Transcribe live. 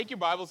Take your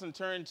Bibles and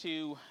turn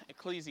to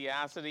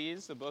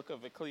Ecclesiastes, the book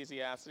of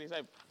Ecclesiastes.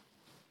 A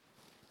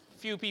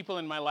few people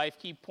in my life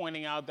keep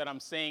pointing out that I'm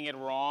saying it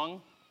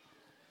wrong.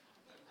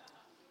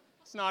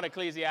 It's not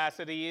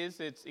Ecclesiastes,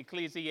 it's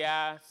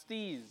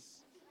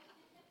Ecclesiastes,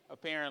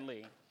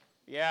 apparently.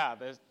 Yeah,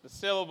 the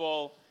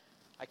syllable,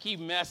 I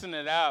keep messing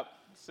it up.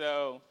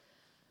 So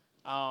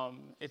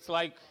it's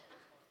like,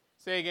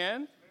 say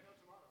again?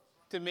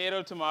 Tomato,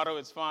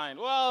 it's fine.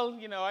 Well,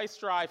 I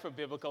strive for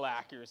biblical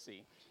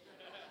accuracy.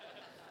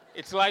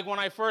 It's like when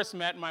I first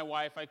met my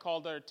wife, I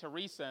called her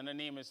Teresa, and her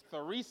name is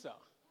Theresa.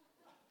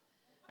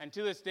 And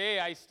to this day,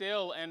 I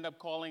still end up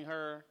calling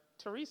her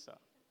Teresa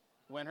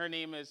when her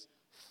name is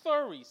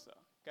Theresa.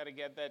 Got to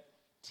get that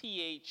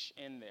TH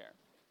in there.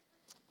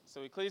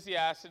 So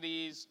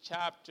Ecclesiastes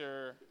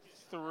chapter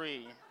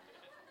 3.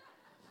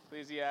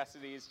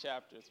 Ecclesiastes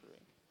chapter 3.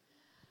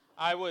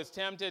 I was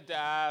tempted to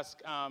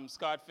ask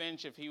Scott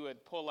Finch if he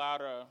would pull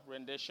out a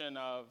rendition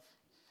of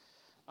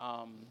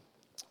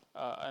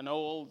an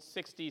old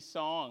 60s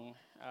song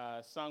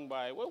sung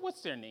by,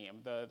 what's their name,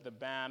 the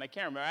band? I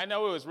can't remember. I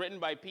know it was written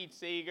by Pete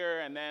Seeger,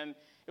 and then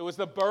it was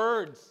the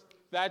Byrds.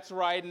 That's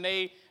right, and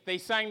they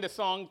sang the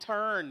song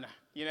Turn,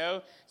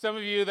 Some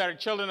of you that are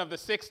children of the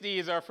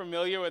 60s are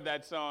familiar with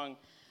that song.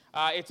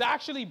 It's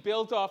actually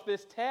built off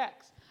this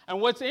text.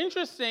 And what's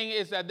interesting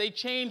is that they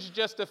changed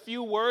just a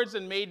few words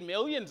and made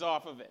millions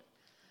off of it.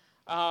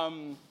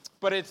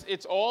 But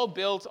it's all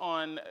built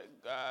on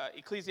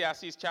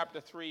Ecclesiastes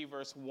chapter 3,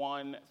 verse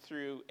 1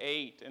 through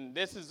 8. And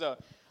this is a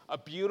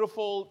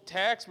beautiful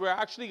text. We're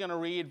actually going to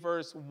read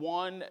verse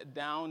 1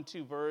 down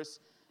to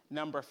verse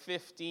number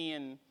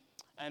 15.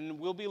 And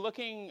we'll be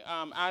looking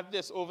at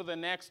this over the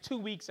next 2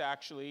 weeks,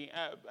 actually.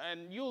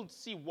 And you'll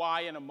see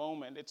why in a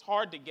moment. It's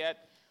hard to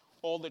get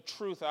all the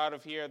truth out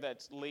of here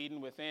that's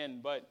laden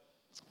within. But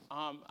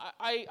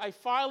I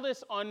file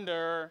this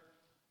under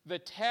the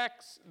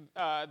text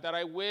that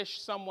I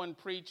wish someone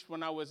preached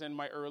when I was in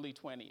my early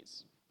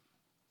 20s.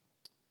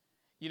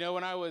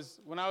 When I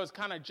was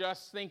kind of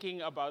just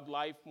thinking about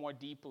life more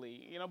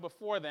deeply.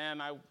 Before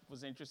then, I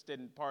was interested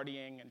in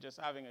partying and just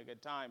having a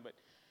good time. But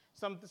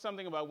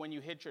something about when you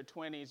hit your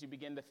 20s, you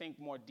begin to think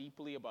more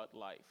deeply about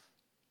life.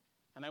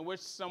 And I wish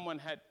someone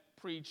had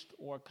preached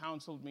or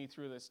counseled me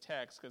through this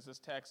text, because this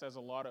text has a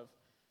lot of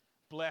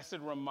blessed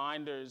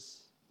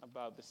reminders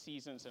about the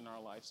seasons in our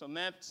life. So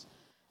let's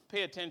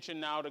pay attention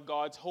now to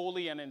God's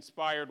holy and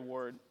inspired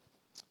word.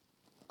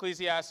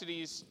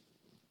 Ecclesiastes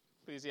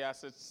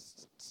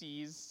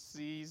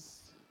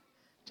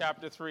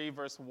chapter 3,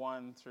 verse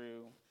 1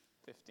 through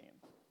 15.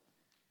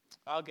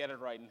 I'll get it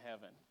right in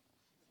heaven.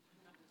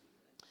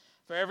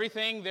 For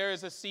everything there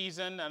is a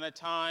season and a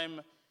time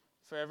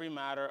for every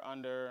matter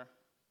under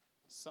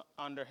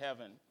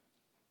heaven.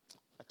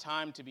 A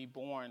time to be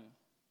born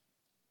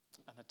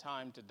and a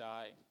time to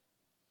die.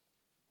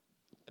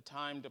 A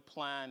time to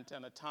plant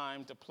and a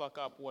time to pluck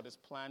up what is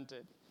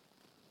planted.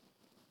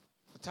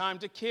 A time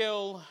to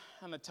kill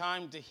and a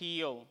time to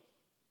heal.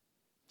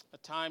 A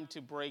time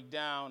to break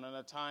down and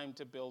a time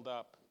to build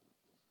up.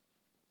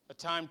 A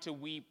time to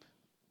weep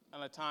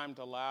and a time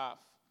to laugh.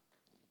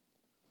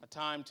 A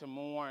time to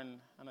mourn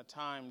and a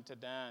time to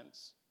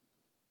dance.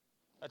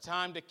 A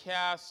time to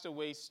cast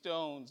away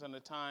stones and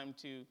a time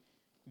to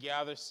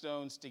gather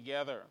stones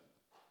together.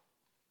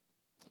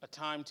 A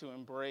time to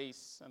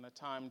embrace and a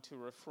time to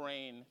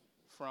refrain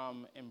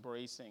from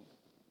embracing.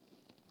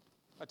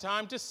 A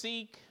time to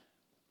seek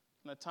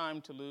and a time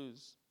to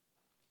lose.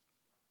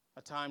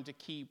 A time to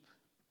keep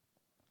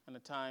and a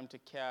time to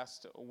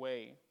cast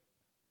away.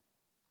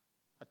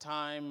 A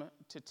time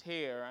to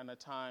tear and a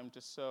time to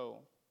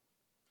sow.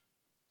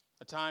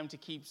 A time to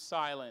keep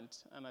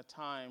silent and a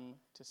time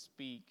to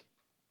speak.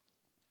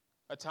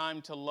 A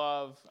time to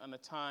love and a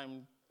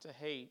time to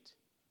hate.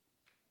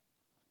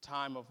 A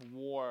time of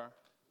war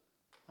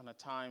and a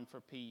time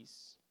for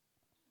peace.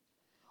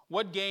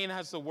 What gain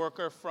has the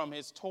worker from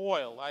his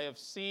toil? I have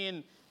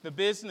seen the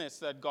business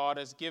that God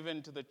has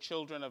given to the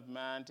children of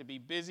man to be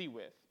busy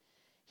with.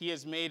 He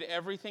has made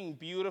everything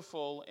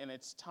beautiful in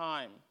its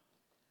time.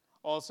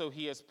 Also,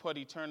 he has put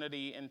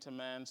eternity into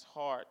man's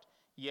heart,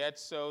 yet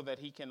so that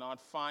he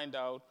cannot find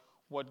out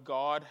what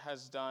God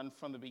has done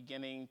from the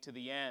beginning to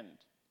the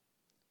end.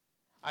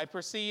 I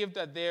perceive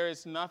that there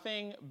is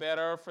nothing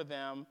better for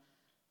them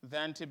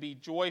than to be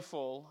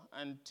joyful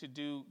and to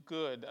do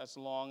good as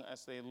long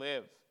as they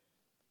live.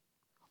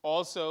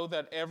 Also,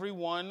 that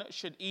everyone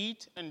should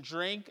eat and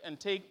drink and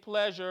take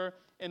pleasure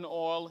in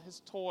all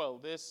his toil.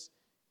 This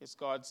is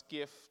God's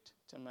gift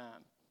to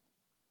man.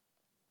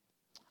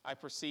 I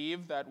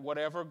perceive that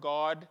whatever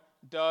God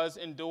does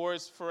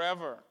endures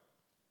forever.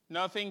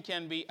 Nothing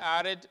can be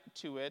added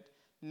to it,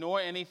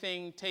 nor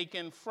anything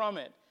taken from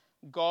it.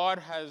 God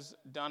has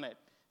done it,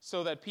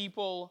 so that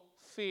people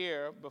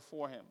fear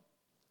before him.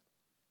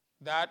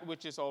 That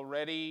which is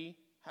already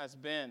has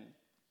been.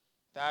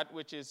 That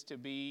which is to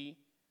be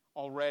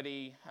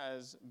already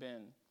has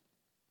been.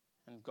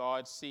 And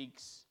God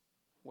seeks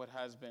what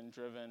has been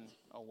driven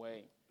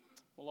away.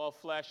 Well, all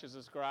flesh is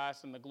as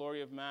grass, and the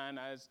glory of man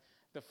as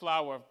the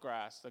flower of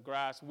grass. The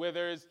grass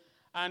withers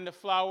and the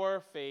flower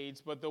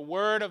fades, but the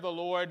word of the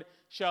Lord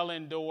shall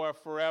endure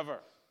forever.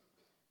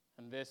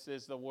 And this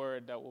is the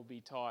word that will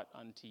be taught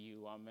unto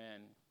you.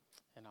 Amen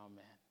and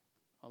amen.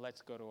 Well,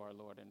 let's go to our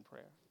Lord in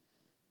prayer.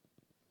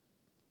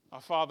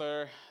 Our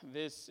Father,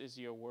 this is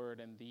your word,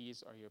 and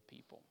these are your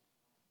people.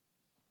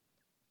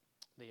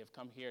 They have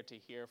come here to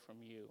hear from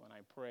you, and I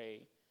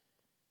pray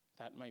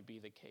that might be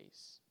the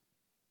case.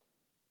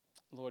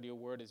 Lord, your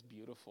word is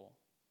beautiful.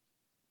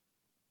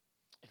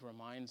 It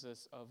reminds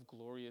us of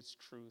glorious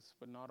truth,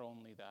 but not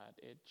only that,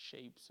 it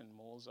shapes and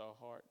molds our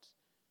hearts,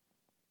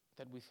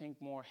 that we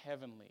think more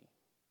heavenly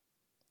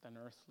than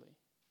earthly,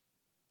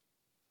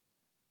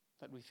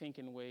 that we think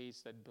in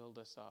ways that build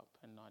us up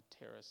and not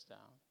tear us down,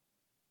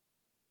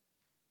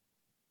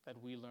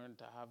 that we learn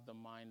to have the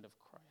mind of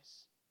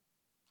Christ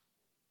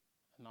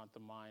and not the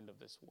mind of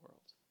this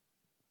world.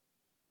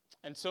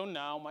 And so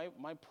now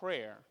my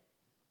prayer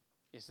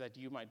is that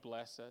you might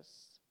bless us,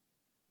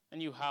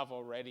 and you have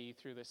already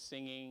through the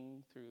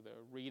singing, through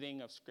the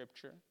reading of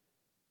Scripture,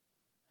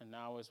 and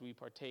now as we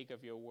partake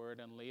of your word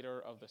and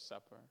later of the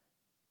supper,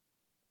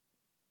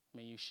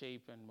 may you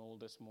shape and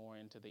mold us more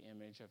into the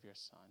image of your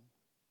Son.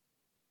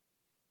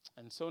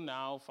 And so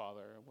now,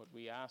 Father, what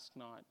we ask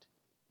not,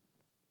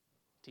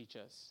 teach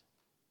us.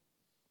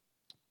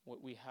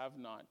 What we have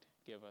not,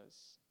 give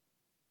us.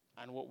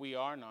 And what we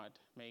are not,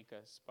 make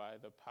us by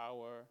the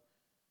power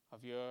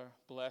of your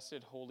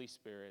blessed Holy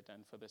Spirit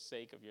and for the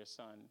sake of your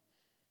Son,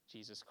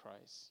 Jesus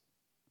Christ.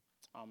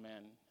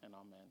 Amen and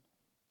amen.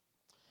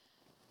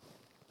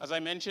 As I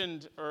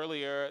mentioned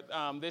earlier,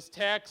 this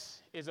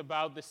text is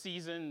about the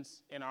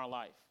seasons in our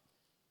life.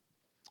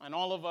 And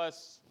all of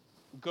us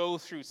go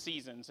through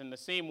seasons. In the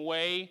same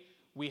way,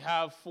 we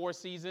have 4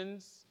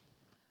 seasons,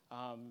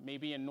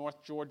 maybe in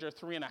North Georgia,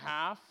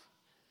 3.5.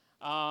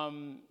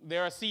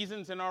 There are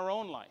seasons in our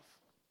own life.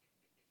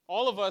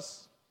 All of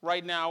us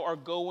right now are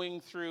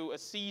going through a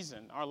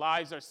season. Our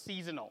lives are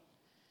seasonal.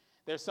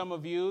 There's some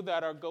of you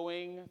that are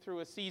going through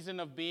a season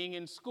of being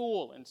in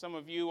school, and some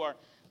of you are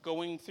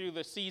going through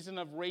the season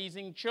of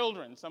raising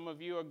children. Some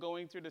of you are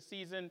going through the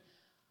season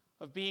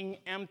of being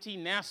empty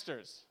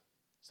nesters.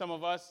 Some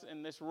of us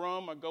in this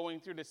room are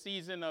going through the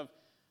season of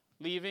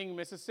leaving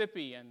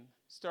Mississippi and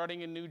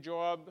starting a new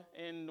job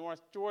in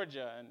North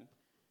Georgia and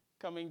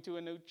coming to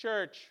a new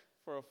church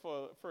for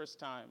a first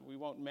time. We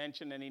won't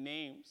mention any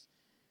names.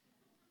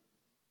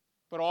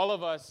 But all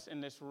of us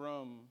in this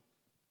room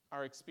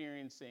are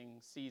experiencing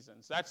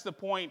seasons. That's the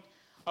point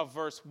of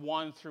verse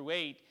 1 through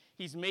 8.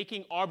 He's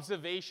making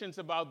observations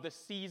about the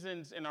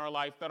seasons in our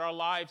life, that our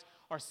lives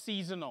are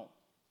seasonal.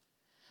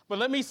 But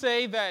let me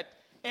say that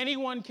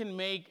anyone can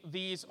make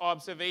these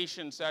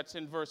observations. That's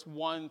in verse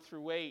 1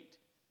 through 8.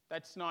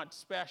 That's not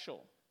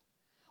special.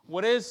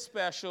 What is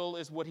special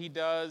is what he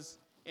does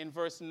in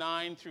verse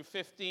 9 through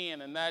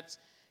 15, and that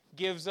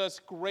gives us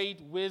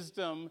great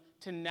wisdom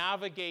to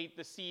navigate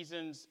the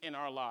seasons in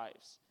our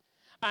lives.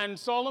 And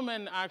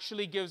Solomon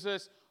actually gives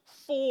us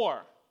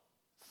four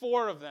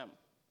of them,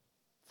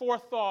 4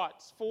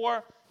 thoughts,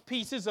 4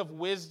 pieces of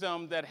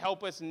wisdom that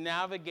help us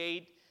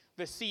navigate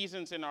the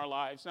seasons in our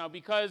lives. Now,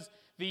 because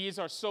these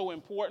are so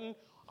important,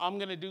 I'm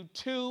going to do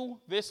 2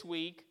 this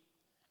week,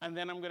 and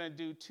then I'm going to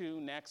do 2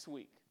 next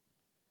week.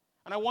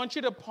 And I want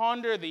you to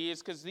ponder these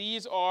because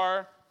these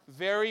are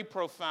very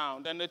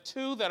profound. And the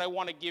 2 that I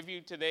want to give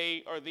you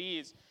today are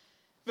these.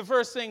 The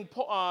first thing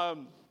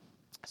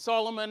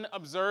Solomon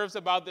observes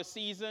about the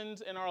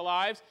seasons in our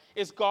lives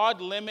is God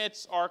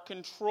limits our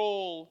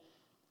control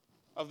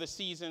of the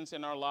seasons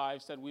in our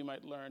lives that we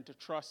might learn to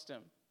trust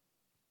him.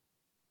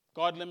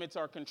 God limits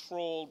our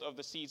control of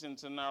the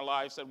seasons in our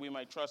lives that we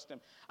might trust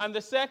him. And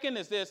the second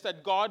is this,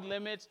 that God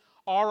limits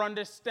our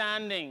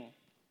understanding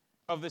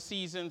of the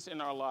seasons in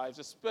our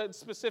lives,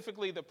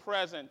 specifically the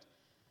present,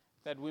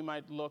 that we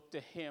might look to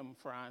him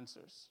for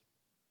answers.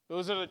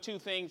 Those are the 2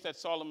 things that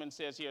Solomon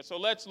says here. So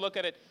let's look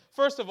at it.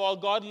 First of all,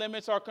 God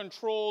limits our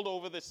control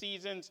over the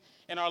seasons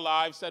in our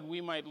lives that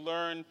we might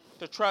learn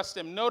to trust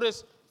him.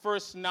 Notice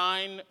verse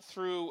 9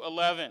 through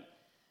 11.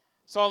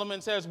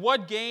 Solomon says,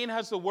 "What gain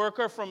has the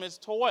worker from his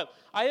toil?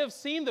 I have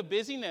seen the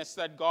busyness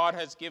that God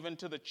has given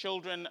to the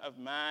children of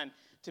man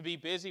to be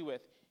busy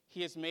with.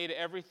 He has made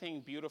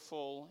everything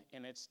beautiful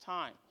in its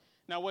time."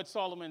 Now, what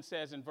Solomon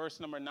says in verse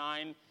number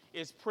 9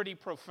 is pretty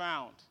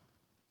profound.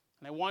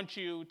 And I want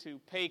you to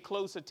pay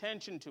close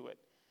attention to it.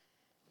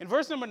 In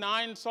verse number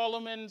 9,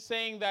 Solomon's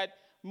saying that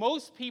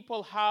most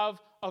people have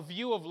a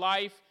view of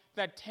life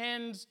that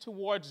tends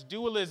towards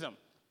dualism.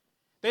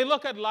 They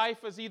look at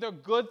life as either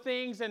good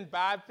things and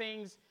bad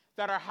things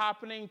that are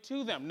happening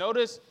to them.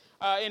 Notice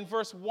in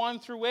verse 1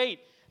 through 8,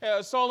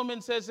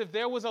 Solomon says if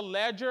there was a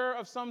ledger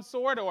of some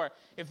sort or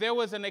if there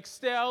was an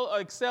Excel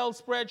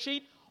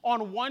spreadsheet,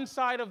 on one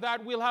side of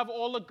that we'll have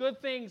all the good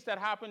things that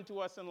happen to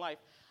us in life.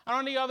 And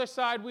on the other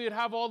side, we would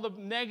have all the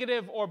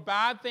negative or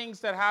bad things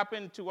that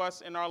happen to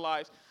us in our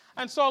lives.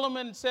 And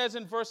Solomon says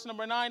in verse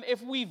number 9,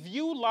 if we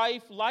view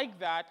life like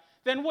that,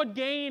 then what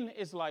gain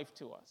is life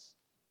to us?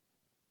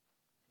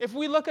 If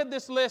we look at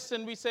this list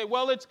and we say,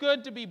 well, it's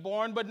good to be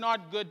born, but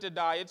not good to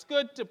die. It's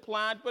good to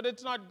plant, but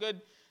it's not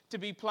good to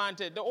be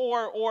planted.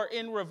 Or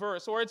in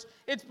reverse. Or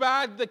it's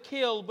bad to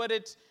kill, but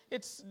it's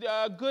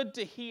good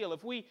to heal.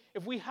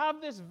 If we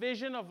have this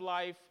vision of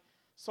life,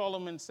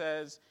 Solomon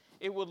says,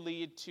 it will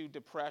lead to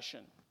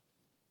depression.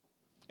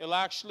 It'll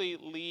actually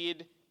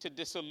lead to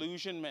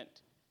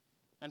disillusionment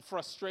and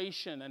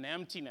frustration and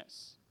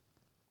emptiness.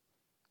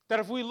 That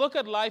if we look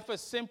at life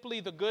as simply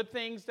the good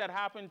things that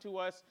happen to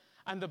us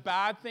and the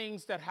bad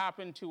things that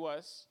happen to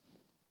us,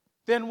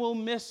 then we'll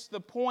miss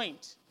the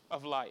point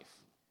of life.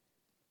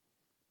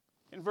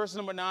 In verse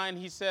number 9,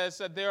 he says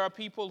that there are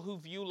people who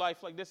view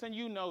life like this, and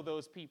you know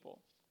those people.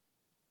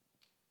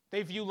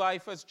 They view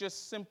life as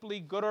just simply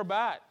good or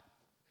bad.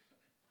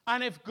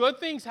 And if good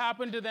things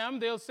happen to them,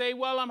 they'll say,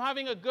 well, I'm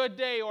having a good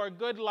day or a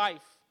good life.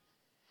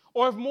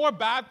 Or if more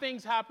bad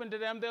things happen to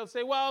them, they'll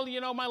say, well,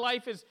 my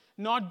life is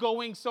not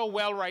going so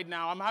well right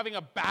now. I'm having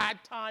a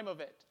bad time of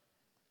it.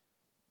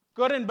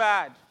 Good and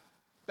bad.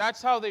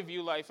 That's how they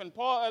view life.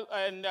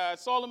 And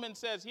Solomon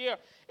says here,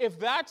 if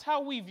that's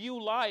how we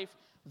view life,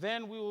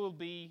 then we will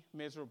be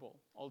miserable,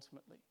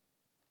 ultimately.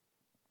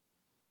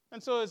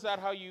 And so is that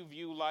how you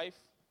view life?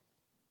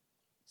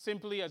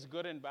 Simply as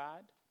good and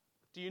bad?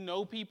 Do you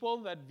know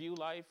people that view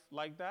life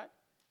like that?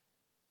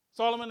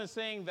 Solomon is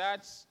saying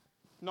that's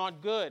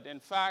not good. In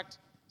fact,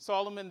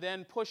 Solomon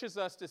then pushes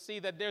us to see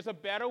that there's a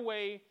better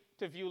way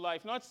to view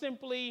life, not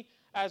simply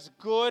as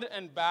good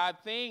and bad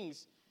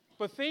things,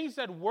 but things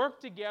that work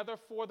together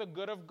for the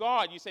good of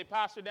God. You say,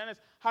 Pastor Dennis,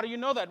 how do you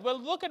know that?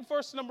 Well, look at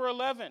verse number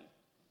 11.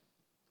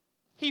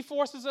 He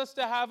forces us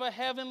to have a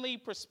heavenly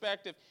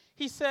perspective.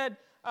 He said,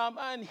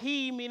 and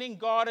he, meaning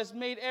God, has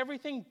made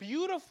everything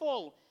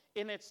beautiful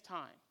in its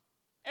time.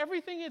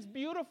 Everything is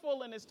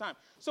beautiful in its time.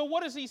 So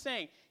what is he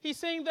saying? He's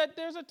saying that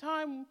there's a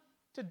time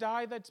to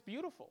die that's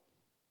beautiful.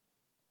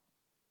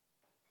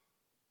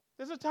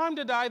 There's a time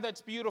to die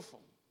that's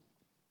beautiful.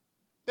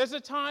 There's a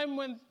time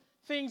when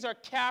things are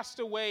cast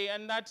away,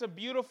 and that's a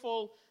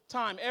beautiful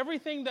time.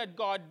 Everything that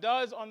God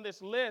does on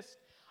this list,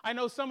 I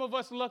know some of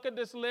us look at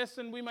this list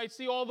and we might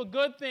see all the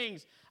good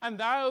things, and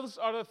those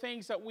are the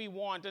things that we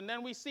want. And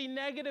then we see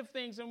negative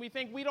things and we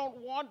think we don't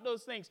want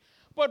those things.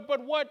 But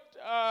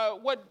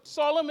what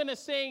Solomon is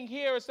saying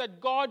here is that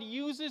God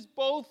uses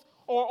both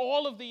or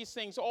all of these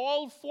things,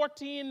 all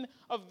 14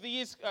 of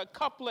these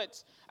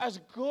couplets, as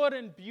good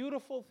and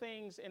beautiful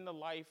things in the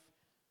life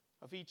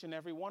of each and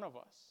every one of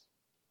us.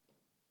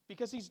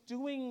 Because he's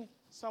doing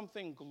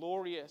something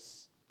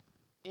glorious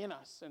in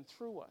us and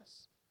through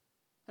us.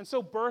 And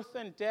so birth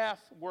and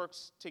death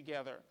works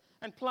together.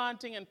 And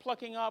planting and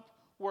plucking up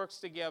works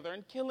together.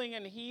 And killing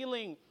and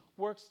healing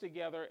works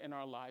together in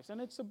our lives.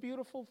 And it's a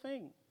beautiful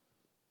thing.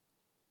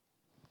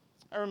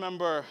 I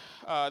remember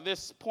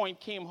this point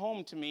came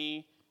home to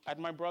me at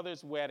my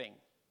brother's wedding.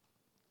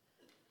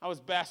 I was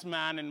best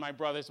man in my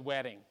brother's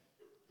wedding.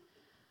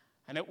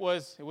 And it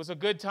was a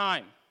good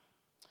time.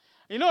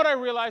 You know what I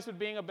realized with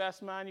being a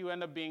best man? You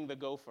end up being the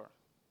gopher.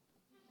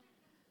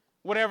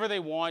 Whatever they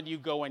want, you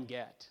go and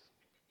get.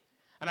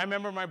 And I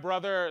remember my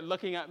brother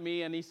looking at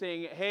me and he's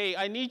saying, hey,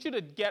 I need you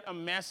to get a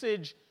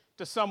message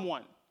to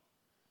someone.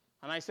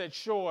 And I said,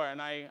 sure.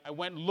 And I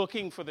went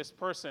looking for this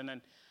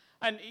person.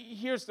 And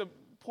here's the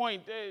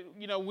point.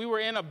 We were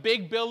in a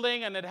big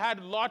building and it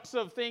had lots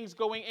of things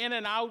going in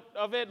and out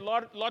of it,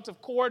 lots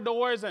of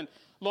corridors and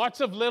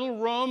lots of little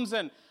rooms.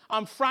 And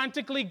I'm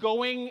frantically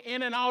going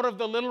in and out of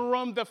the little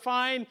room to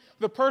find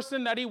the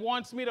person that he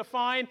wants me to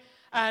find.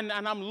 And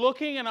I'm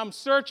looking and I'm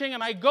searching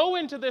and I go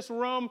into this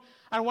room.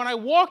 And when I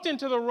walked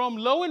into the room,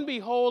 lo and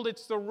behold,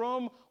 it's the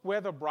room where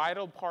the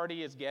bridal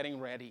party is getting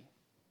ready.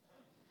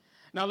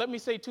 Now, let me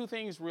say two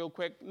things real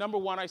quick. Number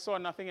one, I saw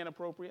nothing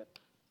inappropriate.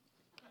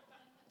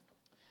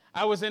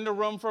 I was in the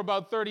room for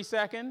about 30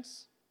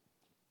 seconds.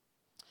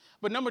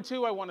 But number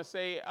two, I want to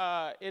say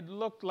it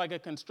looked like a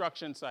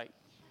construction site.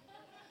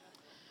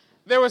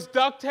 There was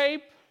duct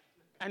tape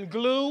and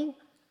glue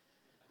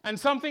and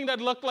something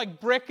that looked like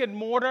brick and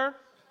mortar.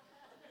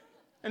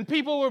 And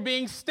people were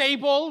being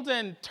stapled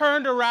and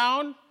turned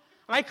around. And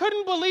I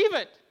couldn't believe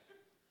it.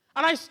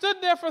 And I stood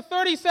there for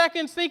 30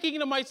 seconds thinking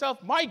to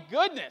myself, my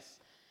goodness,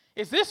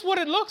 is this what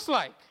it looks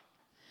like?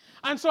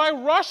 And so I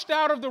rushed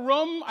out of the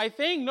room, I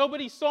think.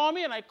 Nobody saw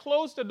me, and I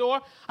closed the door.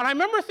 And I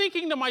remember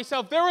thinking to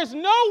myself, there is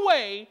no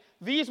way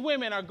these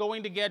women are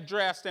going to get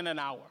dressed in an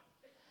hour.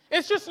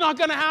 It's just not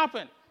going to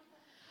happen.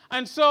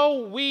 And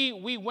so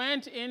we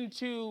went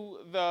into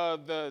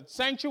the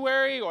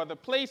sanctuary or the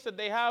place that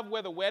they have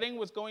where the wedding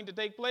was going to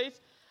take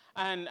place.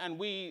 And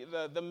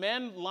the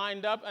men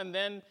lined up, and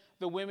then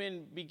the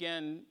women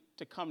began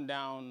to come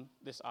down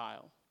this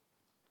aisle.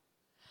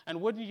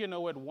 And wouldn't you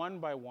know it, one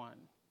by one,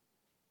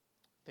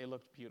 they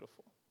looked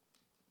beautiful.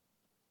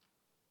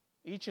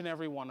 Each and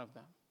every one of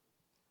them.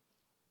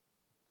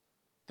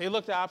 They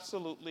looked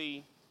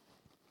absolutely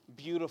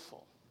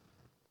beautiful.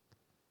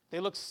 They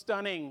looked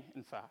stunning,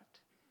 in fact.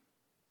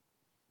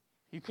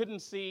 You couldn't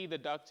see the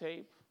duct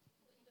tape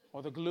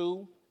or the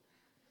glue.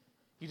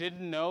 You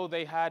didn't know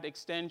they had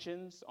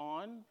extensions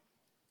on.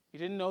 You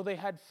didn't know they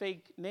had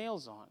fake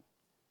nails on.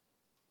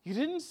 You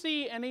didn't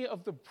see any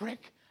of the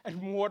brick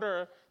and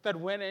mortar that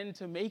went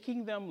into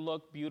making them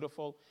look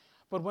beautiful.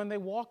 But when they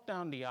walked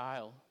down the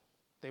aisle,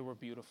 they were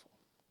beautiful.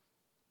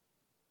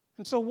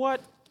 And so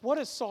what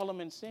is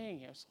Solomon saying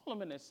here?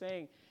 Solomon is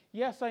saying,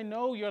 yes, I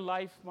know your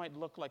life might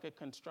look like a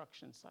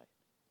construction site.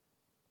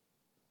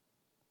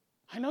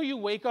 I know you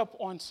wake up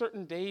on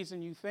certain days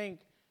and you think,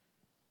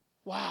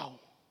 wow,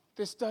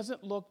 this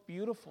doesn't look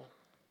beautiful.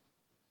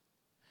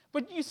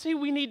 But you see,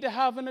 we need to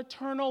have an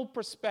eternal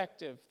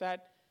perspective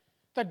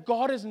that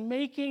God is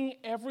making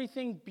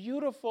everything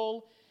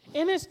beautiful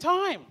in His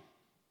time.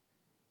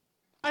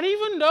 And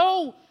even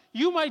though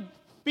you might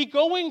be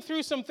going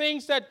through some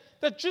things that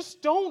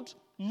just don't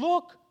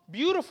look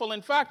beautiful.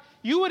 In fact,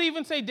 you would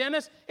even say,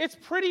 Dennis, it's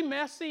pretty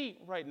messy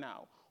right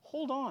now.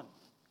 Hold on.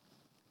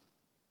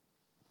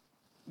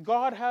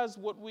 God has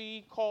what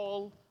we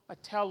call a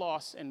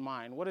telos in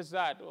mind. What is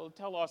that? Well,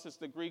 telos is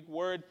the Greek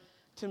word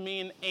to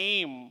mean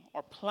aim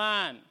or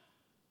plan.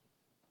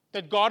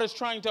 That God is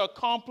trying to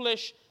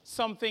accomplish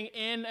something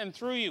in and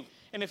through you.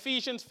 In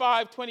Ephesians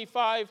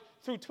 5:25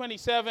 through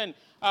 27,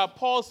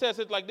 Paul says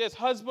it like this: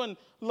 Husband,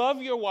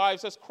 love your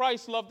wives as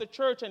Christ loved the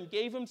church and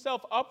gave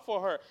himself up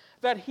for her,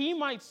 that he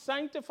might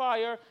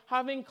sanctify her,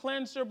 having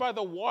cleansed her by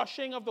the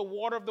washing of the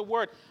water of the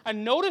word.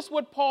 And notice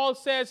what Paul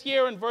says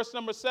here in verse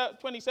number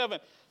 27.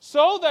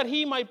 So that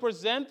he might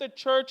present the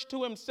church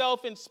to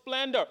himself in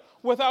splendor,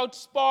 without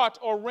spot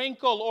or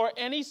wrinkle or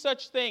any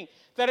such thing,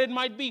 that it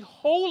might be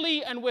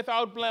holy and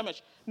without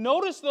blemish.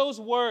 Notice those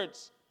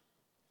words.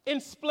 In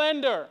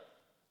splendor,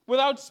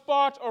 without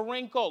spot or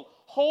wrinkle,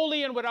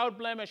 holy and without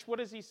blemish. What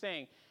is he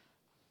saying?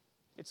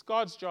 It's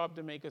God's job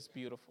to make us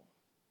beautiful.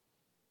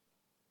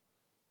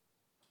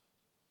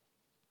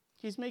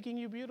 He's making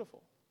you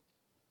beautiful.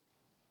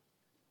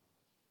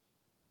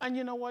 And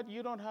you know what?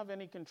 You don't have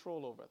any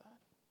control over that.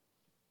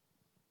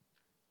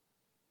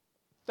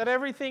 That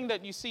everything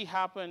that you see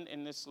happen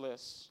in this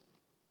list,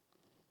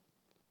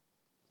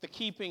 the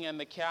keeping and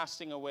the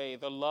casting away,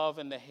 the love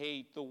and the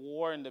hate, the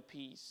war and the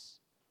peace,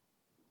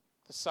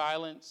 the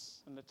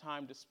silence and the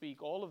time to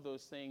speak, all of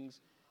those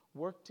things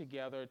work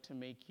together to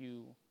make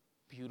you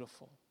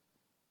beautiful.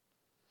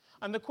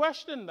 And the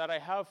question that I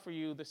have for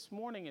you this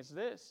morning is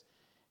this: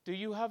 do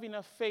you have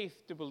enough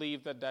faith to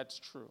believe that that's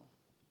true?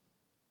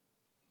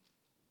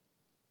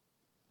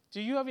 Do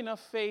you have enough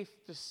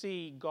faith to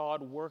see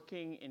God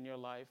working in your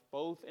life,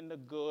 both in the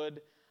good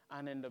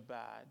and in the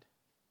bad?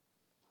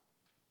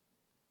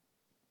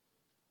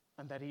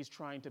 And that He's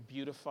trying to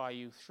beautify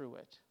you through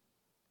it.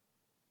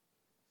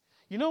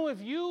 You know,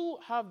 if you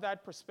have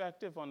that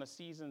perspective on the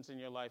seasons in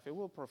your life, it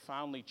will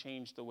profoundly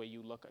change the way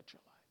you look at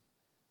your life.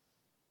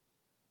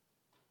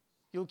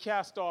 You'll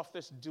cast off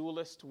this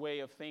dualist way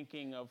of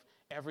thinking of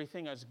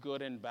everything as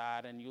good and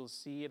bad, and you'll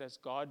see it as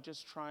God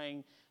just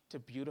trying to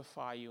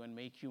beautify you and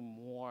make you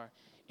more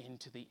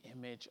into the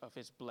image of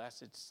His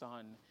blessed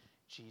Son,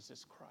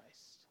 Jesus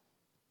Christ.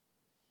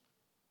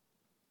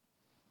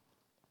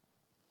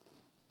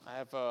 I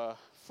have a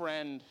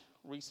friend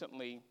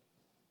recently,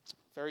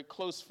 very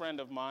close friend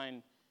of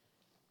mine,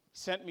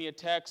 sent me a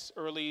text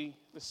early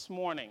this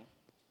morning.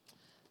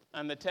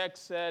 And the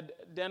text said,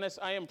 Dennis,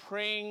 I am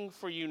praying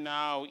for you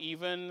now,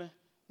 even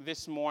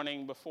this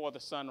morning before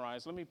the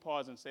sunrise. Let me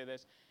pause and say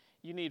this.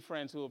 You need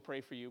friends who will pray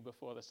for you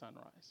before the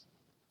sunrise.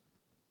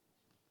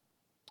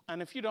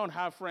 And if you don't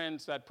have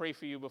friends that pray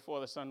for you before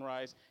the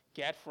sunrise,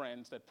 get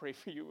friends that pray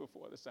for you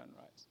before the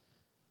sunrise.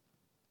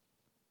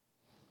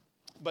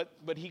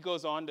 But he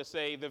goes on to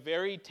say, the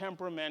very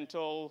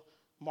temperamental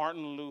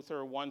Martin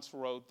Luther once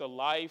wrote, the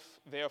life,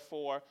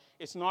 therefore,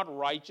 is not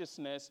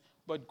righteousness,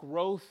 but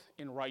growth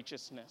in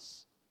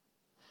righteousness.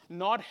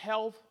 Not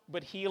health,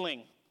 but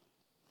healing.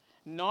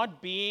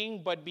 Not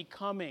being, but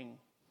becoming.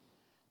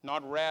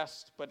 Not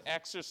rest, but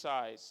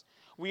exercise.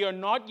 We are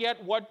not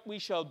yet what we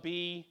shall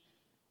be,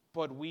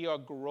 but we are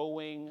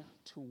growing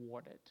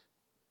toward it.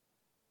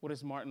 What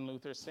is Martin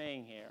Luther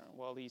saying here?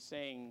 Well, he's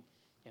saying,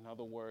 in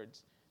other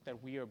words,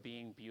 that we are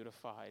being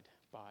beautified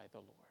by the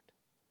Lord.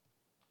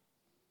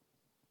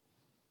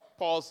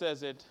 Paul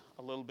says it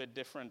a little bit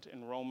different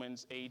in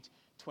Romans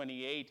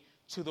 8:28.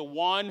 To the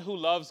one who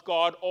loves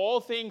God,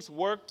 all things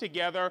work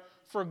together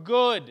for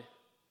good.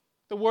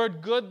 The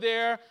word good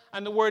there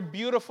and the word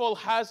beautiful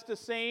has the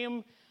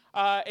same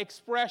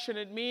expression.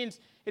 It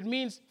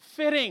means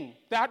fitting,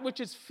 that which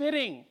is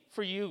fitting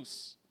for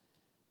use.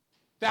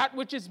 That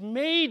which is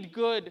made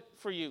good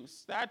for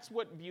use. That's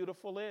what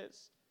beautiful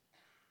is.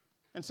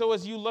 And so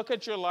as you look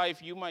at your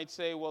life, you might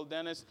say, well,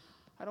 Dennis,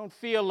 I don't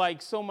feel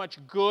like so much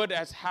good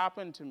has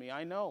happened to me.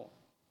 I know.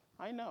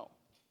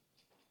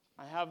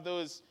 I have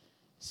those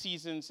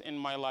seasons in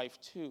my life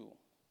too.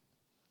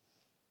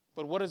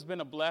 But what has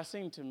been a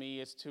blessing to me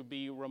is to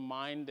be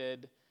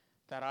reminded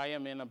that I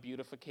am in a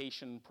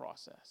beautification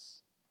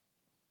process.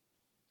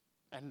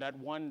 And that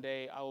one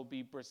day I will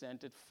be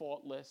presented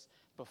faultless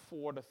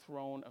before the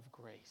throne of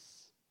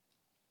grace.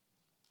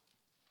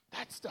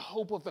 That's the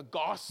hope of the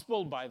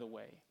gospel, by the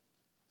way.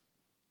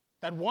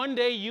 That one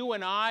day you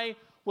and I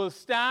will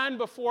stand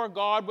before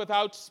God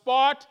without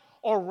spot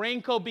or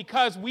wrinkle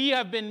because we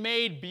have been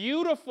made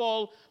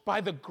beautiful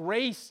by the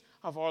grace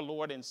of our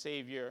Lord and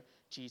Savior,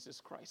 Jesus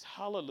Christ.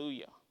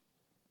 Hallelujah.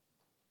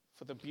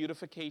 For the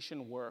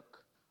beautification work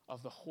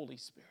of the Holy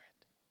Spirit.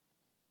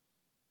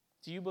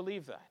 Do you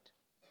believe that?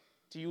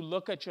 Do you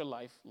look at your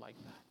life like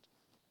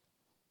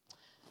that?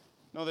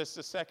 Notice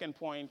the second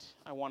point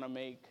I want to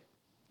make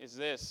is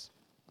this.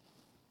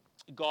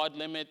 God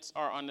limits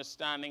our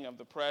understanding of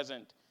the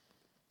present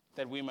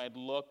that we might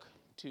look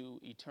to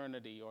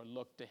eternity or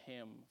look to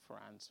him for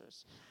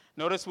answers.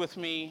 Notice with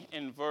me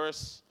in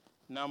verse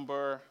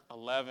number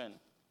 11.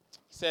 He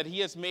said, he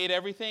has made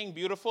everything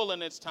beautiful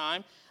in its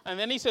time. And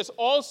then he says,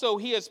 also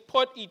he has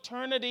put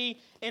eternity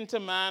into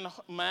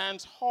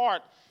man's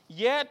heart,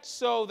 yet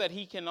so that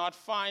he cannot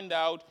find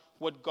out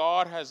what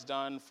God has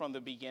done from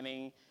the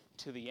beginning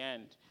to the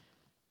end.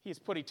 He has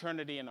put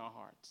eternity in our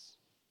hearts.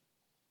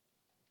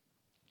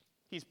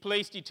 He's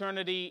placed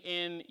eternity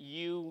in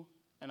you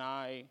and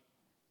I,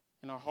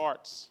 in our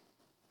hearts.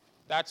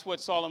 That's what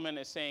Solomon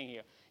is saying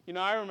here. You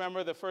know, I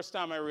remember the first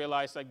time I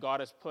realized that God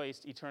has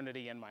placed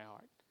eternity in my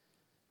heart.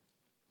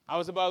 I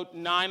was about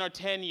 9 or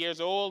 10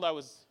 years old. I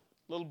was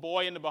a little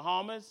boy in the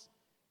Bahamas,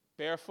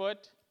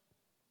 barefoot,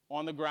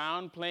 on the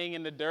ground, playing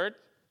in the dirt.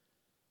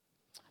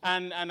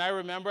 And I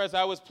remember as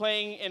I was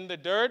playing in the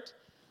dirt,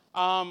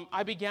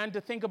 I began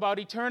to think about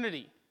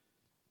eternity.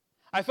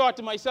 I thought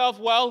to myself,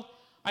 well,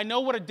 I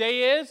know what a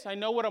day is. I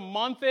know what a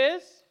month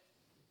is.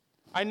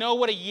 I know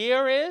what a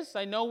year is.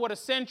 I know what a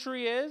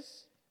century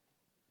is.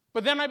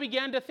 But then I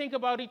began to think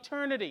about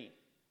eternity.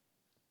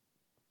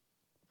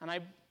 And I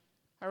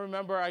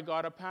remember I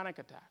got a panic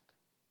attack.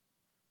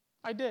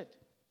 I did.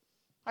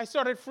 I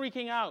started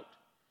freaking out.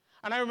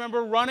 And I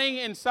remember running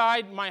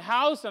inside my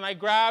house, and I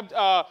grabbed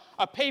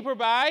a paper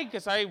bag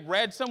because I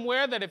read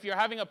somewhere that if you're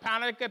having a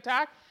panic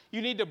attack,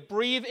 you need to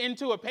breathe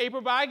into a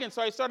paper bag. And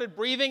so I started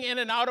breathing in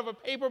and out of a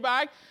paper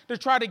bag to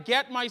try to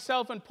get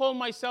myself and pull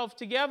myself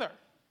together.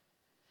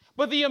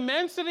 But the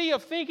immensity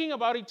of thinking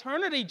about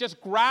eternity just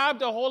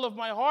grabbed a hold of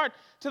my heart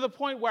to the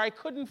point where I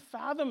couldn't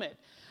fathom it.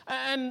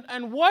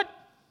 And what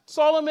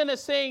Solomon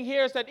is saying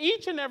here is that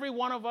each and every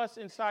one of us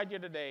inside here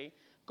today,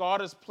 God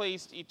has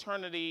placed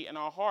eternity in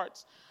our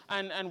hearts,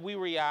 and we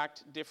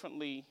react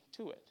differently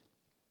to it.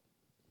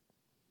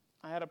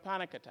 I had a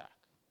panic attack.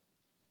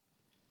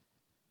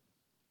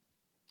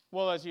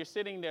 Well, as you're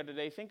sitting there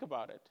today, think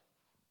about it.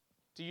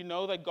 Do you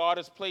know that God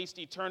has placed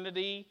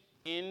eternity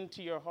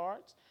into your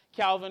hearts?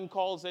 Calvin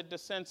calls it the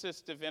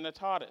sensus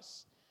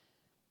divinitatis,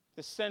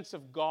 the sense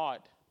of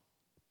God,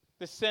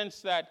 the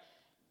sense that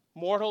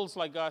mortals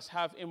like us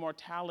have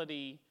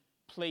immortality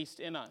placed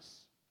in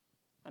us,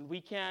 and we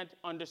can't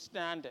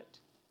understand it.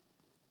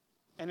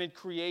 And it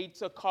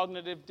creates a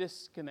cognitive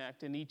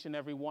disconnect in each and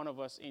every one of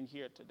us in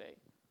here today.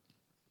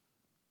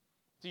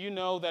 Do you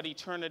know that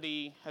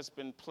eternity has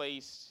been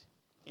placed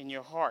in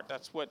your heart?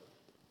 That's what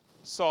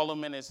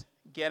Solomon is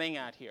getting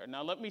at here.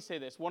 Now, let me say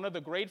this. One of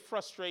the great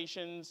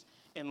frustrations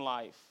in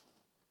life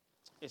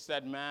is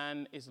that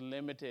man is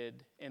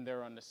limited in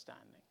their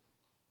understanding.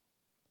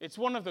 It's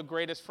one of the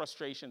greatest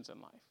frustrations in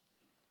life.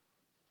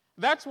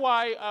 That's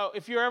why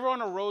if you're ever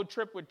on a road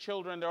trip with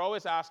children, they're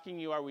always asking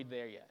you, are we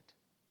there yet?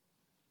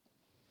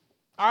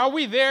 Are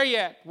we there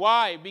yet?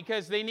 Why?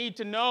 Because they need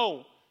to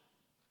know.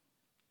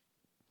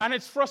 And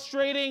it's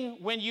frustrating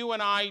when you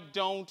and I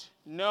don't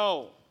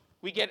know.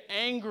 We get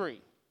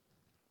angry.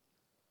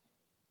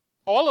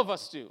 All of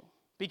us do,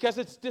 because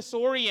it's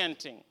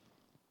disorienting.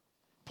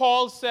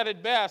 Paul said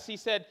it best. He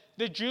said,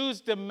 the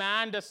Jews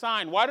demand a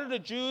sign. Why do the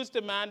Jews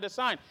demand a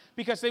sign?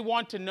 Because they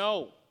want to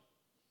know.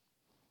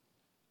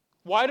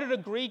 Why do the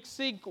Greeks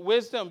seek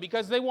wisdom?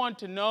 Because they want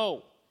to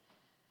know.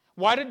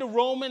 Why did the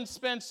Romans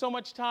spend so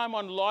much time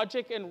on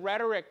logic and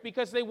rhetoric?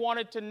 Because they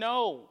wanted to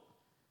know.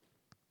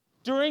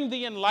 During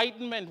the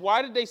Enlightenment,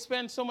 why did they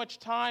spend so much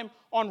time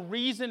on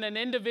reason and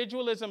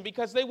individualism?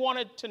 Because they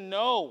wanted to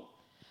know.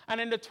 And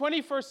in the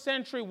 21st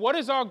century, what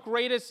is our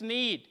greatest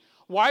need?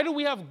 Why do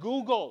we have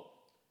Google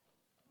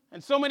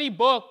and so many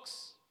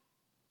books?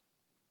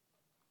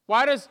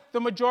 Why does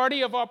the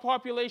majority of our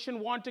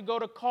population want to go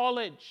to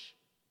college?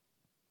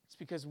 It's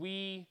because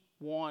we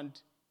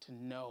want to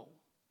know.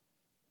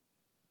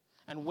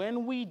 And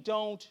when we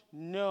don't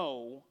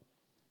know,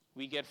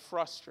 we get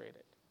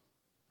frustrated.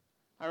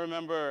 I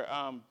remember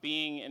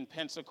being in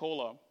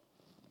Pensacola,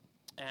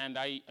 and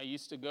I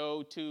used to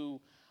go to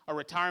a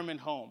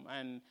retirement home.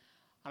 And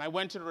I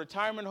went to the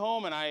retirement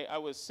home, and I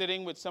was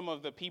sitting with some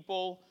of the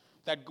people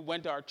that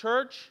went to our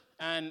church,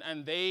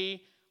 and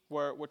they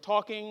were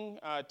talking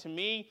to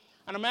me.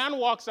 And a man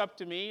walks up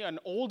to me, an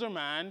older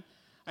man,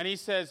 and he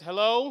says,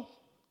 hello.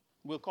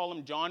 We'll call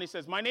him John. He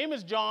says, my name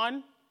is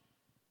John.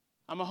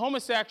 I'm a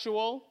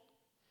homosexual.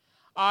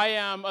 I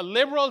am a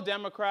liberal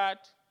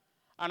Democrat,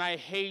 and I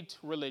hate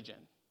religion.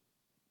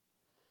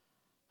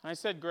 And I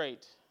said,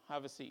 great,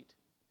 have a seat.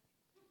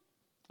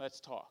 Let's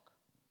talk.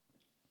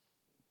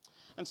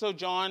 And so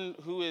John,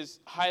 who is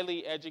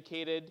highly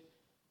educated,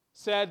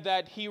 said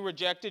that he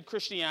rejected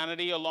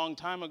Christianity a long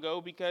time ago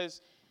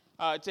because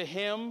to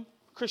him,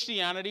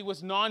 Christianity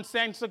was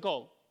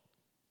nonsensical.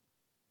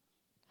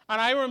 And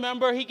I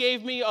remember he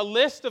gave me a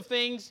list of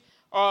things,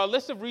 a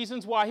list of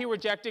reasons why he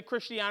rejected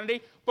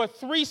Christianity, but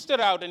 3 stood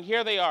out, and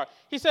here they are.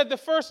 He said the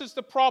first is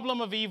the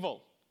problem of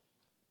evil.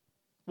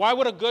 Why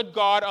would a good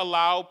God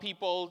allow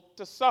people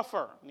to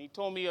suffer? And he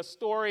told me a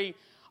story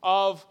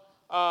of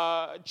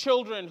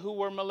children who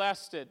were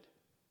molested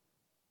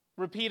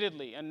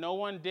repeatedly, and no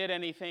one did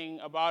anything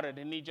about it,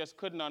 and he just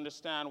couldn't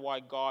understand why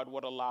God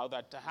would allow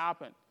that to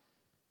happen.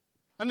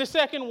 And the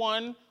second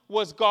one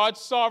was God's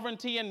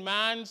sovereignty and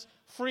man's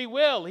free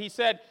will. He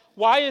said,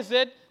 why is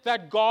it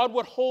that God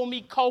would hold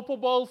me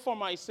culpable for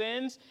my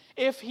sins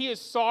if he is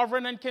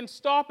sovereign and can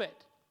stop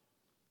it?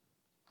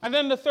 And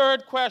then the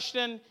third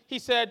question, he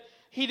said,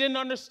 he didn't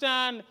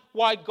understand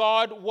why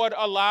God would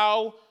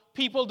allow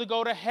people to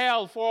go to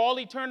hell for all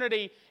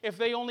eternity if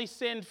they only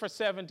sinned for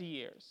 70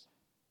 years.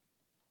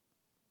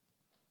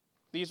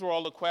 These were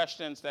all the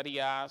questions that he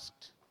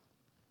asked.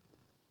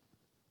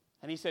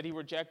 And he said he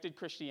rejected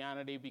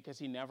Christianity because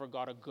he never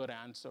got a good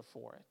answer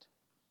for it.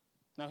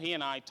 Now, he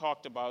and I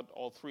talked about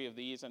all 3 of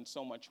these and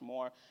so much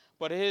more,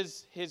 but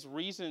his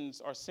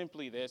reasons are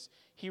simply this.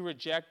 He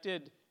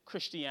rejected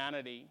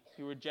Christianity,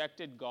 he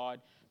rejected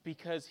God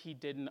because he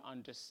didn't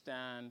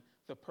understand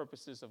the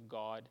purposes of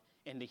God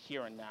in the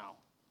here and now.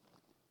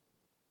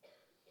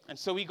 And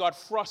so he got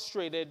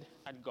frustrated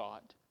at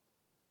God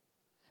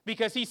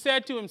because he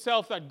said to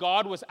himself that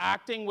God was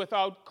acting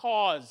without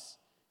cause.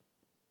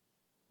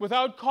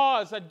 Without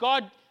cause, that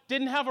God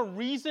didn't have a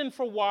reason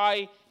for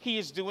why he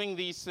is doing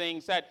these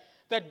things,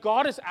 that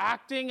God is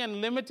acting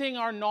and limiting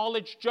our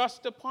knowledge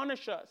just to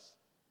punish us.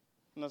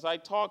 And as I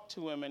talked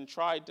to him and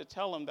tried to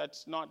tell him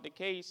that's not the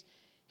case,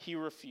 he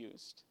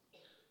refused.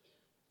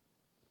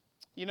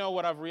 You know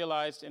what I've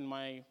realized in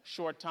my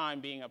short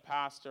time being a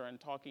pastor and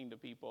talking to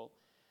people,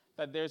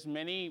 that there's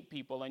many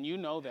people, and you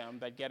know them,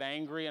 that get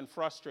angry and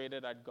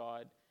frustrated at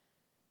God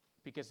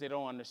because they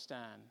don't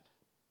understand.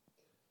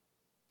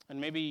 And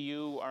maybe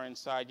you are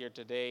inside here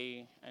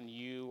today and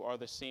you are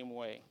the same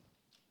way.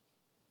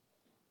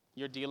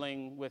 You're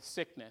dealing with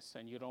sickness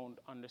and you don't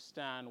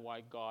understand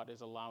why God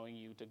is allowing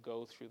you to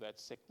go through that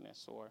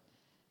sickness. Or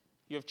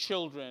you have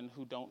children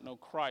who don't know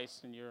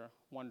Christ and you're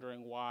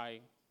wondering why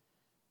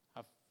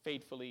I've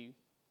faithfully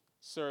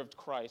served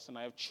Christ and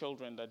I have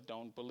children that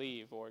don't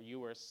believe. Or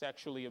you were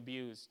sexually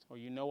abused, or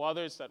you know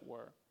others that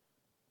were.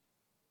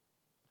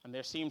 And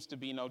there seems to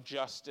be no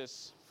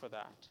justice for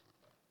that.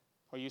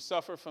 Or you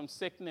suffer from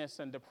sickness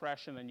and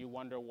depression and you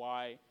wonder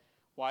why.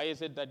 Why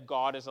is it that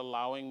God is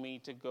allowing me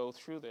to go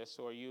through this?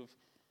 Or you've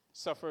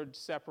suffered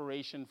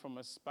separation from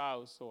a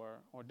spouse or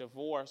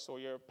divorce, or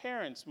your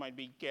parents might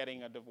be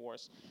getting a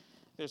divorce.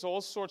 There's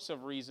all sorts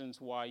of reasons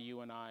why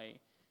you and I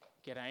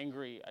get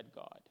angry at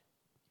God.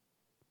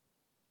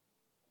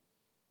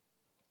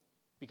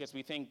 Because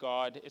we think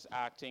God is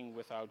acting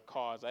without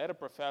cause. I had a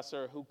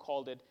professor who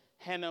called it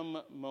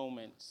Henem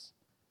moments.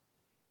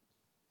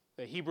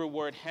 The Hebrew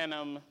word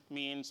henem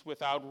means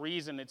without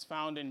reason. It's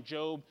found in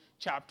Job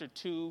chapter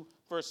 2,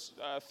 verse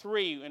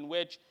 3, in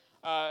which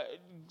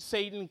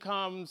Satan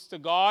comes to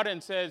God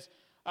and says,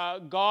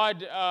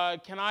 God,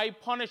 can I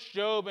punish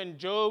Job? And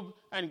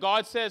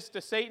God says to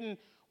Satan,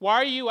 why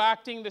are you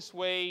acting this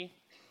way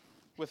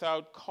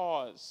without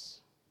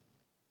cause?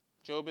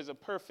 Job is a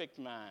perfect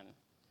man.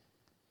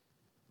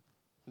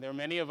 There are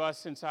many of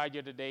us inside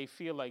here today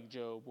feel like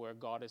Job, where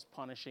God is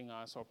punishing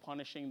us or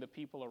punishing the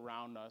people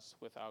around us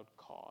without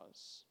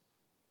cause,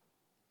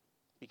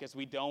 because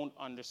we don't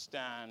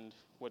understand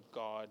what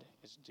God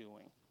is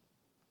doing.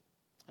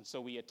 And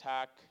so we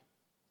attack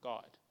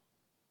God.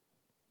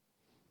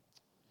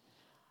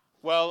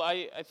 Well,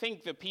 I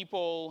think the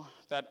people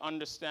that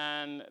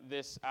understand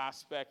this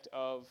aspect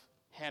of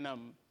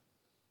Henem,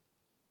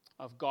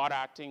 of God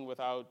acting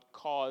without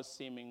cause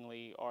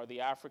seemingly, are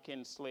the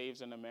African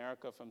slaves in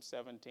America from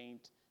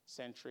 17th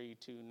century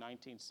to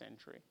 19th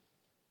century.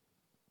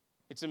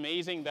 It's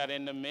amazing that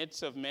in the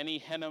midst of many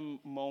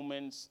Henem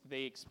moments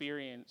they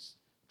experienced,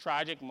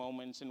 tragic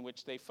moments in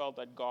which they felt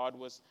that God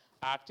was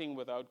acting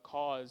without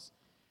cause,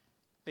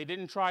 they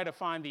didn't try to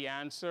find the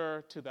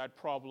answer to that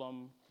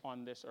problem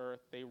on this earth.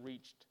 They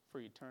reached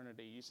for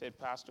eternity. You said,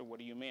 Pastor, what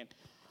do you mean?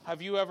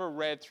 Have you ever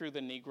read through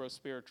the Negro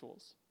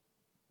spirituals?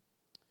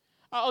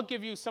 I'll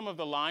give you some of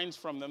the lines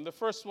from them. The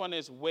first one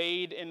is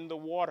Wade in the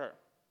Water.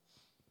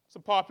 It's a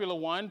popular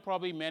one.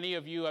 Probably many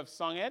of you have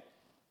sung it.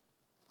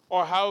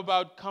 Or how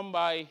about Come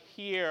By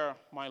Here,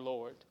 My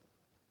Lord?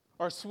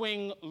 Or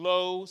Swing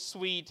Low,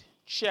 Sweet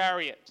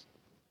Chariot.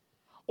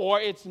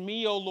 Or It's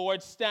Me, O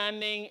Lord,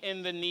 Standing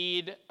in the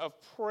Need of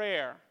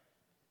Prayer.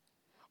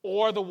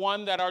 Or the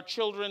one that our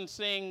children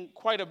sing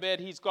quite a bit,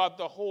 He's Got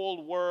the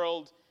Whole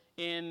World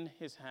in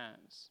His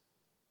Hands.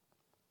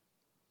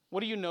 What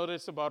do you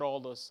notice about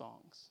all those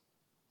songs?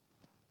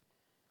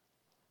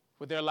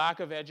 With their lack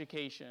of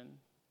education,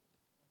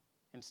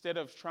 instead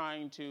of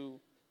trying to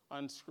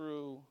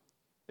unscrew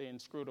the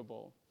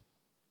inscrutable,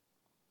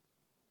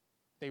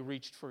 they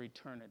reached for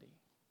eternity.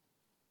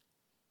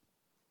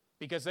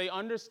 Because they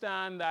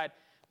understand that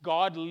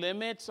God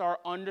limits our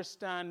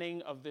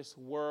understanding of this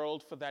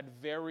world for that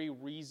very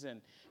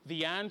reason.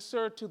 The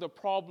answer to the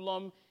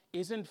problem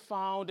isn't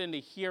found in the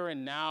here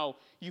and now.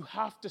 You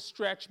have to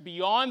stretch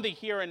beyond the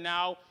here and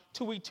now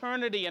to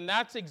eternity, and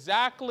that's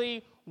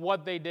exactly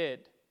what they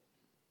did.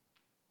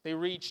 They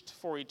reached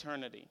for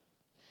eternity.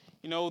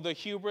 You know, the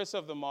hubris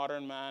of the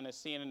modern man is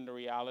seen in the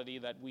reality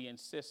that we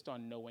insist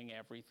on knowing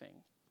everything.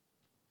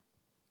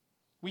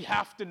 We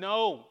have to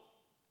know.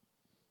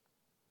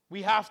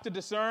 We have to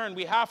discern.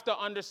 We have to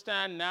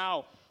understand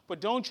now. But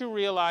don't you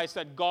realize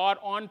that God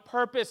on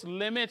purpose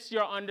limits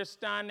your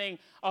understanding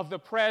of the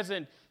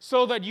present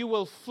so that you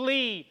will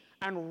flee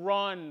and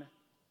run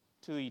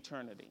to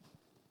eternity?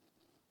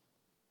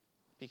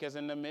 Because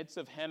in the midst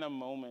of henna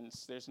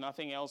moments, there's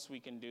nothing else we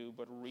can do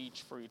but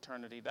reach for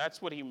eternity.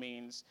 That's what he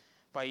means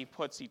by he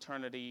puts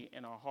eternity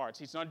in our hearts.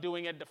 He's not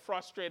doing it to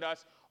frustrate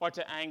us or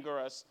to anger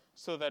us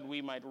so that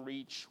we might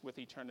reach with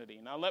eternity.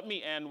 Now let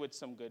me end with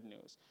some good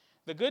news.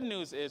 The good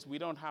news is we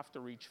don't have to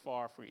reach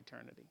far for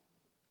eternity.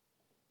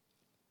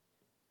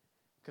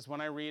 Because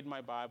when I read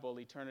my Bible,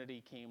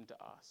 eternity came to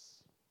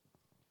us.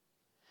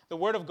 The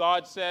Word of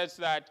God says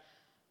that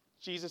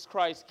Jesus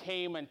Christ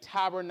came and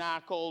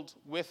tabernacled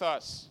with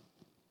us.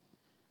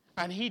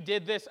 And he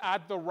did this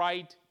at the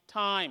right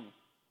time.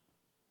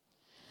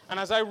 And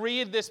as I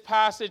read this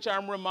passage,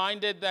 I'm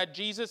reminded that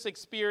Jesus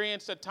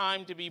experienced a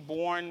time to be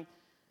born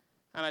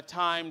and a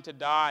time to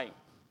die.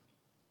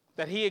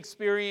 That he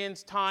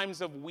experienced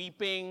times of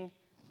weeping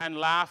and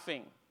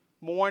laughing,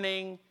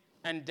 mourning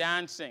and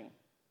dancing.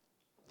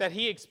 That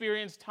he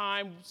experienced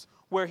times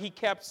where he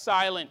kept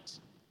silent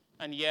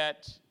and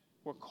yet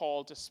were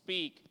called to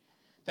speak.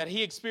 That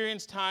he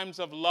experienced times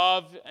of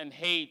love and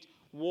hate,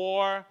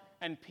 war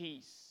and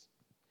peace.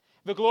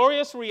 The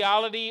glorious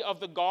reality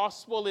of the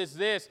gospel is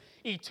this: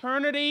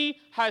 eternity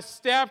has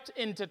stepped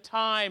into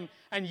time,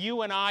 and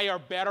you and I are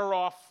better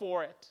off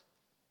for it.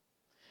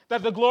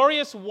 That the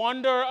glorious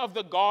wonder of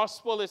the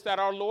gospel is that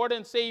our Lord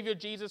and Savior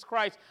Jesus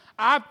Christ,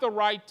 at the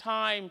right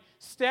time,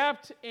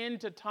 stepped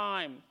into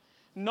time,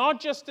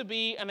 not just to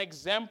be an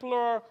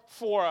exemplar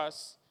for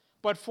us,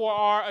 but for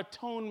our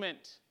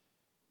atonement.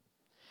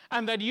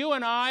 And that you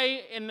and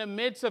I, in the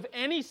midst of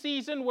any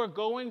season we're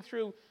going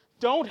through,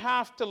 don't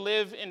have to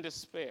live in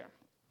despair.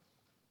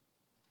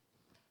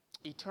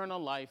 Eternal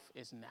life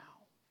is now.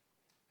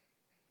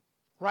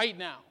 Right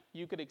now,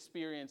 you could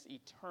experience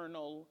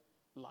eternal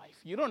life.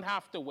 You don't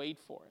have to wait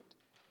for it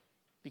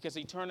because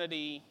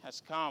eternity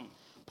has come.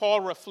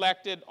 Paul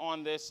reflected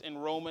on this in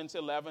Romans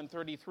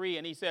 11:33,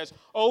 and he says,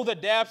 "Oh, the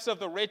depths of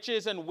the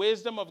riches and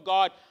wisdom of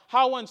God,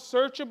 how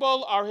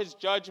unsearchable are his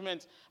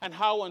judgments and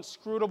how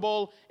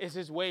inscrutable is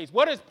his ways."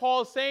 What is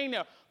Paul saying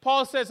there?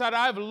 Paul says that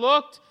I've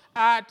looked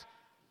at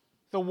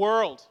the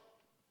world,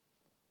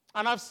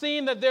 and I've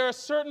seen that there are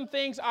certain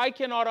things I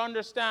cannot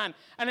understand.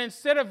 And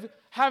instead of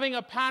having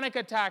a panic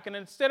attack and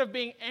instead of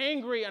being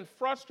angry and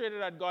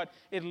frustrated at God,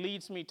 it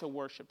leads me to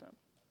worship him.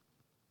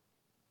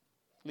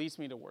 Leads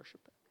me to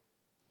worship him.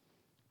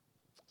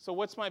 So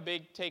what's my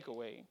big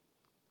takeaway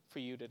for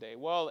you today?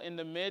 Well, in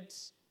the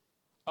midst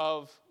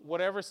of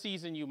whatever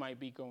season you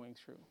might be going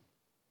through,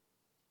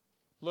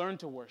 learn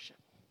to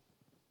worship.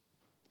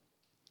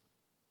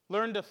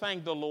 Learn to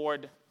thank the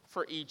Lord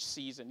for each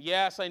season.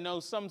 Yes, I know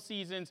some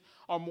seasons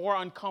are more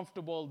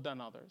uncomfortable than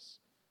others.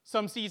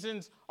 Some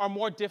seasons are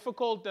more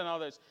difficult than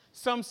others.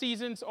 Some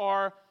seasons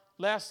are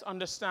less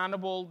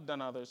understandable than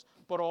others,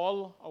 but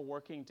all are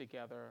working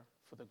together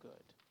for the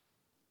good.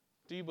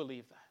 Do you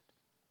believe that?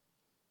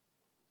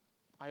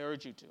 I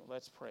urge you to.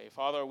 Let's pray.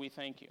 Father, we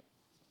thank you.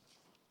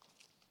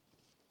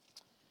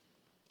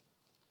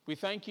 We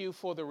thank you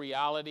for the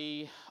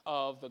reality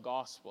of the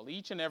gospel.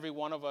 Each and every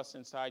one of us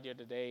inside here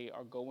today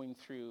are going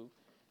through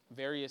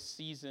various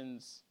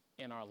seasons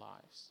in our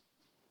lives.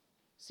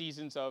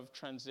 Seasons of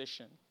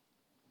transition.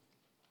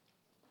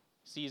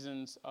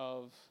 Seasons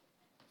of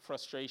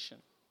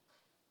frustration.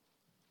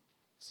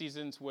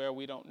 Seasons where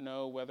we don't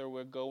know whether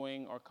we're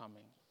going or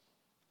coming.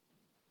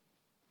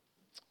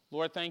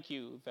 Lord, thank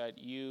you that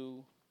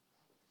you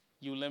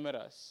limit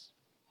us.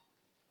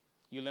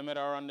 You limit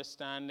our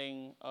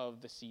understanding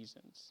of the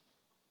seasons.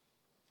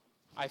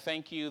 I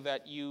thank you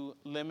that you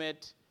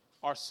limit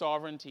our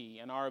sovereignty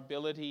and our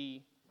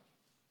ability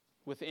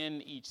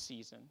within each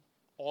season,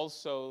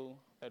 also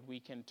that we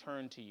can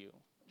turn to you.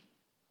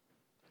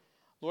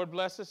 Lord,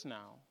 bless us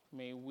now.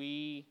 May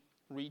we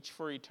reach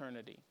for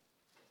eternity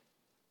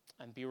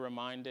and be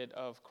reminded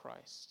of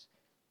Christ,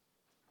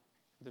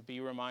 to be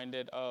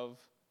reminded of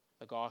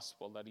the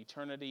gospel, that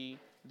eternity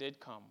did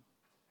come,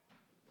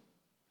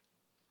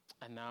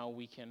 and now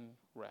we can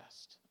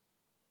rest.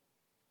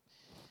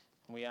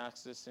 And we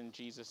ask this in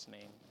Jesus'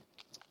 name.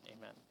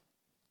 Amen.